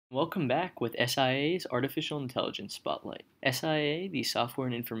Welcome back with SIA's Artificial Intelligence Spotlight. SIA, the Software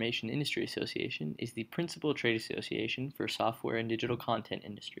and Information Industry Association, is the principal trade association for software and digital content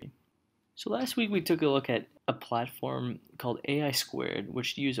industry. So last week we took a look at a platform called AI Squared,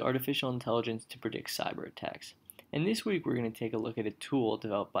 which uses artificial intelligence to predict cyber attacks. And this week we're going to take a look at a tool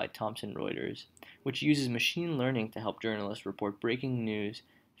developed by Thomson Reuters, which uses machine learning to help journalists report breaking news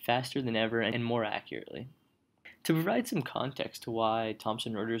faster than ever and more accurately. To provide some context to why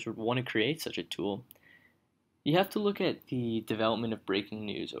Thomson Reuters would want to create such a tool, you have to look at the development of breaking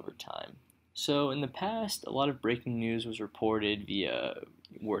news over time. So in the past, a lot of breaking news was reported via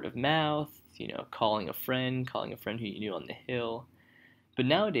word of mouth, calling a friend who you knew on the hill. But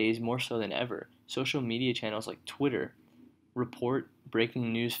nowadays, more so than ever, social media channels like Twitter report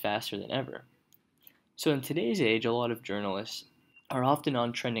breaking news faster than ever. So in today's age, a lot of journalists are often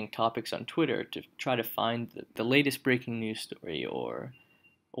on trending topics on Twitter to try to find the latest breaking news story or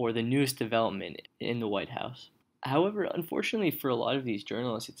the newest development in the White House. However, unfortunately for a lot of these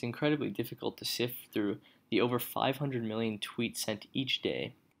journalists, it's incredibly difficult to sift through the over 500 million tweets sent each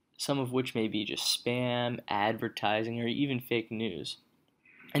day, some of which may be just spam, advertising, or even fake news.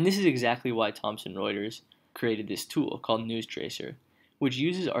 And this is exactly why Thomson Reuters created this tool called News Tracer, which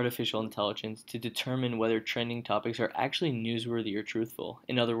uses artificial intelligence to determine whether trending topics are actually newsworthy or truthful.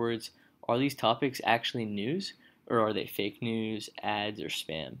 In other words, are these topics actually news, or are they fake news, ads, or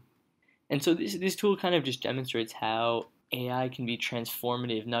spam? And so this tool kind of just demonstrates how AI can be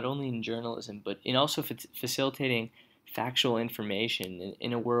transformative not only in journalism, but in also facilitating factual information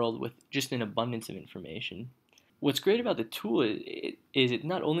in a world with just an abundance of information. What's great about the tool is it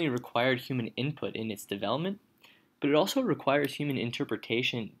not only required human input in its development, but it also requires human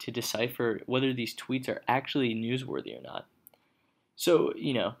interpretation to decipher whether these tweets are actually newsworthy or not. So,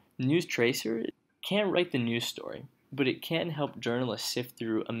 News Tracer can't write the news story, but it can help journalists sift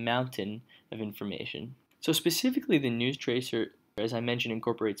through a mountain of information. So specifically, the News Tracer, as I mentioned,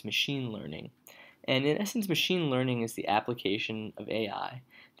 incorporates machine learning. And in essence, machine learning is the application of AI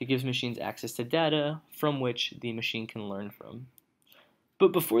that gives machines access to data from which the machine can learn from.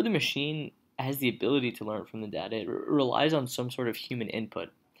 But before the machine has the ability to learn from the data, it relies on some sort of human input.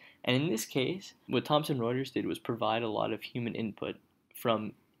 And in this case, what Thomson Reuters did was provide a lot of human input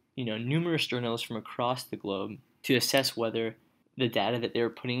from numerous journalists from across the globe to assess whether the data that they were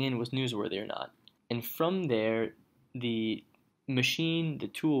putting in was newsworthy or not. And from there, the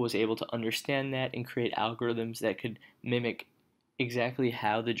tool was able to understand that and create algorithms that could mimic exactly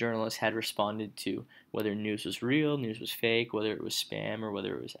how the journalist had responded to whether news was real, news was fake, whether it was spam, or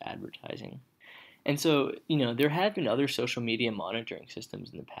whether it was advertising. And so, there have been other social media monitoring systems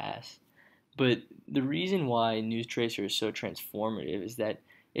in the past, but the reason why News Tracer is so transformative is that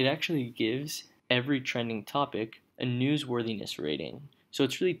it actually gives every trending topic a newsworthiness rating. So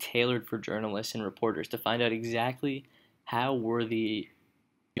it's really tailored for journalists and reporters to find out exactly how worthy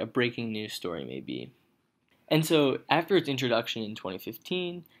a breaking news story may be. And so after its introduction in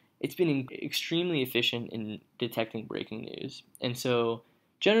 2015, it's been extremely efficient in detecting breaking news. And so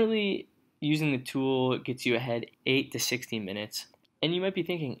generally, using the tool gets you ahead 8 to 60 minutes. And you might be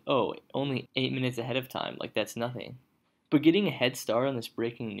thinking, oh, only 8 minutes ahead of time, like that's nothing. But getting a head start on this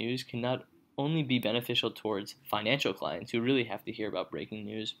breaking news can not only be beneficial towards financial clients who really have to hear about breaking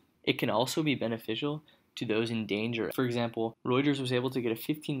news, it can also be beneficial to those in danger. For example, Reuters was able to get a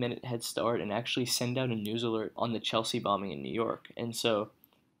 15-minute head start and actually send out a news alert on the Chelsea bombing in New York. And so,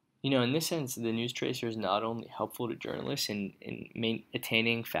 in this sense, the News Tracer is not only helpful to journalists in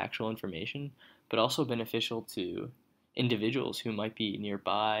attaining factual information, but also beneficial to individuals who might be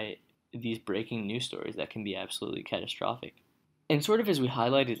nearby these breaking news stories that can be absolutely catastrophic. And sort of as we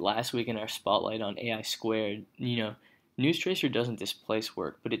highlighted last week in our spotlight on AI Squared, News Tracer doesn't displace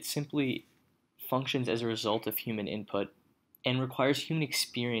work, but it simply functions as a result of human input and requires human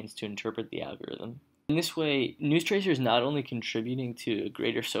experience to interpret the algorithm. In this way, News Tracer is not only contributing to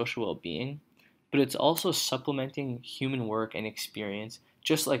greater social well-being, but it's also supplementing human work and experience,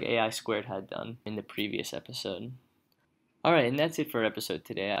 just like AI Squared had done in the previous episode. Alright, and that's it for our episode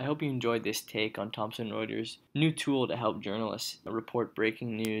today. I hope you enjoyed this take on Thomson Reuters' new tool to help journalists report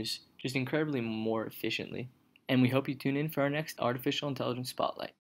breaking news just incredibly more efficiently. And we hope you tune in for our next Artificial Intelligence Spotlight.